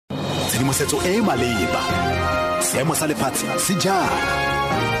tshedimosetso e e maleba, seemo sa lefatshe se jang,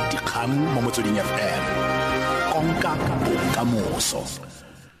 dikgang mo Motsweding FM, konka bokamoso.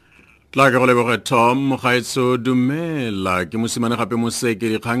 Tla ke go leboge Tom gaetso dumela ke Mosimanegape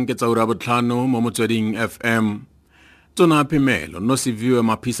Moseki dikgang ke tsa ura botlhano mo Motsweding FM. Tona phemelo Nosiviwe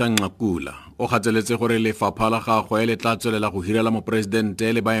Mapisa Nqakula o gatseletse gore lefapha la gagwe le tla tswelela go hirela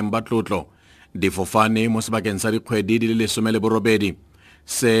mopresidente le baeng ba tlotlo difofane mo sebakeng sa dikgwedi di le lesome le borobedi.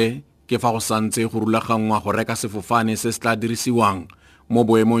 Se ke fa go santse go rulagangwa go reka sefofane se se tla dirisiwang mo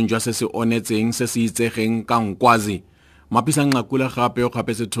boemong jwa se se onetseng se se itsegeng ka Nkwazi. Mapisa Nqakula gape o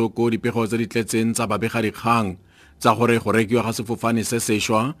gapetse thoko dipego tse di tletseng tsa babegadikgang tsa gore go rekiwa ga sefofane se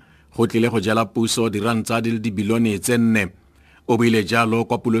sešwa go tlile go jela puso dirantsa di le dibilione tse 4. O buile jalo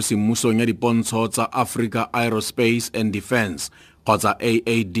kwa pulosemmusong ya dipontsho tsa Africa Aerospace and Defence kgotsa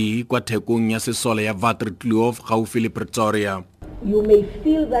AAD kwa thekong ya sesole ya Waterkloof gaufi le Pretoria. You may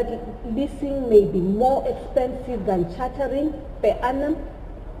feel that leasing may be more expensive than chartering per annum,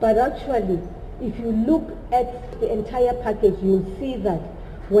 but actually, if you look at the entire package, you'll see that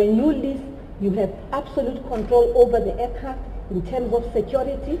when you lease, you have absolute control over the aircraft in terms of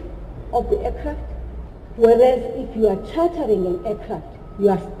security of the aircraft, whereas if you are chartering an aircraft, you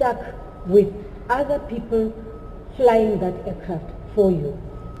are stuck with other people flying that aircraft for you.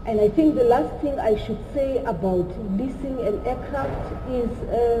 And I think the last thing I should say about leasing an aircraft is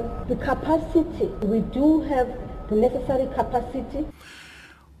the capacity. We do have the necessary capacity.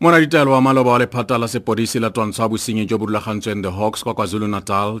 Mona ditalo wa maloba wa lephata la sepodisi la twantsha bosenyi jo bo rulagantsweng the Hawks kwa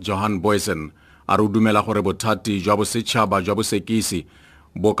KwaZulu-Natal Johan Boysen a re dumela gore bothati jwa bosetšhaba jwa bosekisi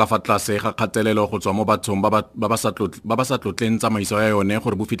bo ka fa tlase ga kgatelelo go tswa mo bathong ba ba sa tlotleng tsamaiso ya yone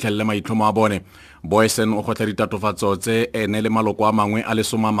gore bo fitlhelele maitlhomo a bone. Boysen o gotla ditatofatso tse ene le maloko a mangwe a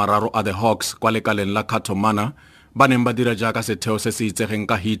lesoma mararo a the Hawks kwa lekaleng la Kathomana ba neng ba dira jaaka setheo se se itsegeng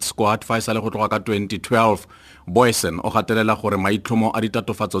ka Hit Squad fa e sale go tloga ka 2012. Boysen o gatelela gore maitlhomo a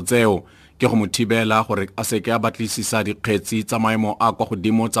ditatofatso tseo ke go mo thibela gore a seke a batlisisa dikgetsi tsa maemo a kwa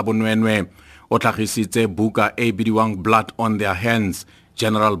godimo tsa bonwenwe. O tlhagisitse buka e bidiwang Blood on Their Hands.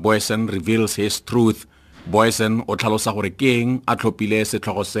 General Boysen reveals his truth. Boysen o tlhalosa gore ke eng a tlhophile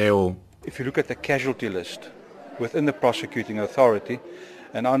setlhogo seo. If you look at the casualty list within the prosecuting authority,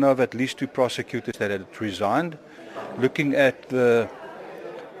 and I know of at least 2 prosecutors that had resigned, looking at the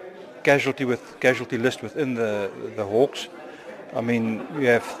casualty list within the Hawks, I mean, we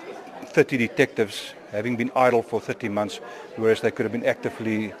have 30 detectives having been idle for 30 months, whereas they could have been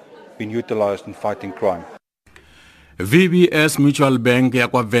actively been utilized in fighting crime. VBS Mutual Bank ya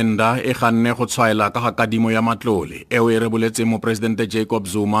kwa Venda e ganne go tshwaela ka ga kadimo ya matlole eo e reboletse mo Presidente Jacob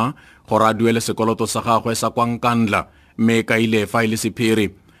Zuma gore a duele sekoloto sa gagwe sa kwa Nkandla mme ka ile fa ile sephiri.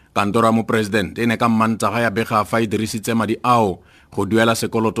 Kantoro ya mo President e ne ka mmantaga ya bega fa e dirisitse madi ao go duela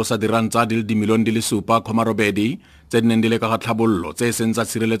sekoloto sa dirantsa di le dimilione di le 7.8 tse di neng di le ka ga tlhabollo tse e seng tsa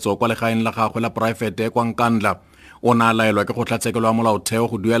tshireletso kwa legaeng la gagwe la poraefete kwa Nkandla. O ne a laelwa ke kgotlatshekelo ya molaotheo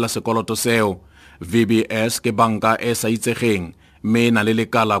go duela sekoloto seo. VBS ke banka e sa itsegeng mme na le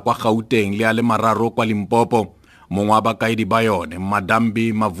lekala kwa Gauteng le a le mararo kwa Limpopo. Mongwe wa bakaedi ba yone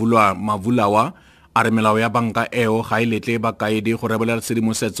Madambi Mavulawa a re melao ya banka eo ga e letle bakaedi go rebolela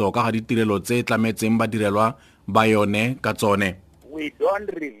sedimosetso ka ga ditirelo tse tlametseng ba direlwa ba yone ka tsone. We don't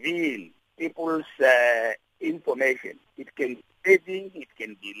reveal people's information. It can be saving, it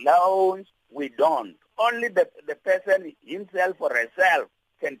can be loans. We don't. Only the person himself or herself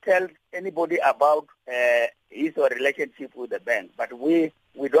can tell anybody about his or relationship with the bank, but we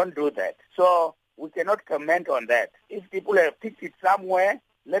don't do that. So we cannot comment on that. If people have picked it somewhere,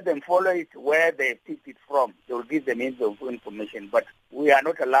 let them follow it where they picked it from. They will give the means of information, but we are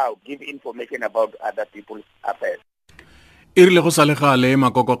not allowed to give information about other people's affairs. Irile go sale gale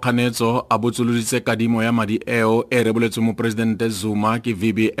makoko kganetso a botsoloditse kadimo ya madi eo e reboletswe mo Presidente Zuma ke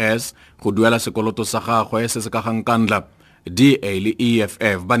VBS go duela sekoloto sa gagwe se se ka ga Nkandla. DA le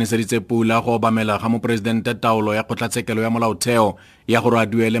EFF ba neseditse pula go obamela ga mo Presidente taolo ya kgotlatshekelo ya molaotheo ya gore a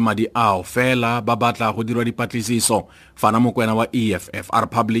duele madi ao fela ba batla go dirwa dipatlisiso. Fana mokwena wa EFF our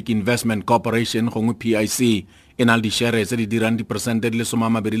Public Investment Corporation gongwe PIC e na le dishere tse di dirang diperesente di le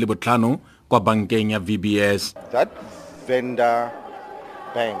 25 kwa bankeng ya VBS. That vendor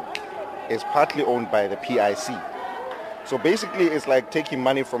bank is partly owned by the PIC. So basically it's like taking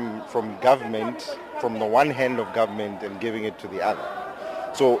money from government, from the one hand of government and giving it to the other.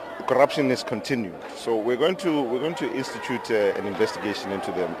 So corruption is continued. So we're going to institute an investigation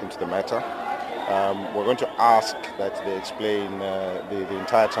into the matter. We're going to ask that they explain the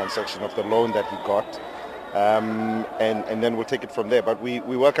entire transaction of the loan that he got, and then we'll take it from there. But we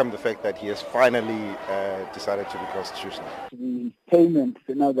welcome the fact that he has finally decided to be constitutional. The payment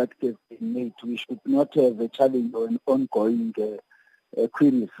now that has been made, we should not have a challenge or an ongoing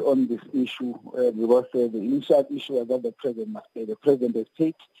queries on this issue because the initial issue was that the president has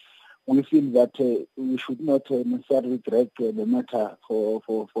paid. We feel that we should not necessarily drag the matter for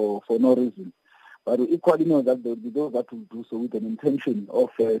no reason. But we equally know that there will be those that will do so with an intention of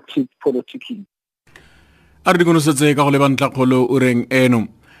cheap politicking. A re di konosetse ka go leba ntlakgolo o reng eno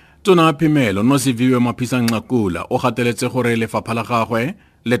Tona phemelo Nosiviwe Mapisa Nqakula o gateletse gore lefapha la gagwe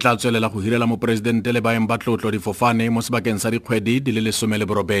le tla tswelela go hirela mopresidente le baeng ba tlotlo difofane mo sebakeng sa dikgwedi di le lesome le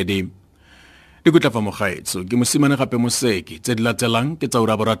borobedi. Di kutla fa mogaetso ke Mosimanegape Moseki tse di latelang ke tsa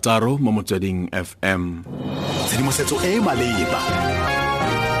ura borataro mo motsweding FM. Tshedimosetso e maleba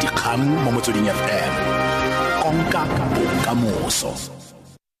dikgang mo motsweding FM konka bokamoso.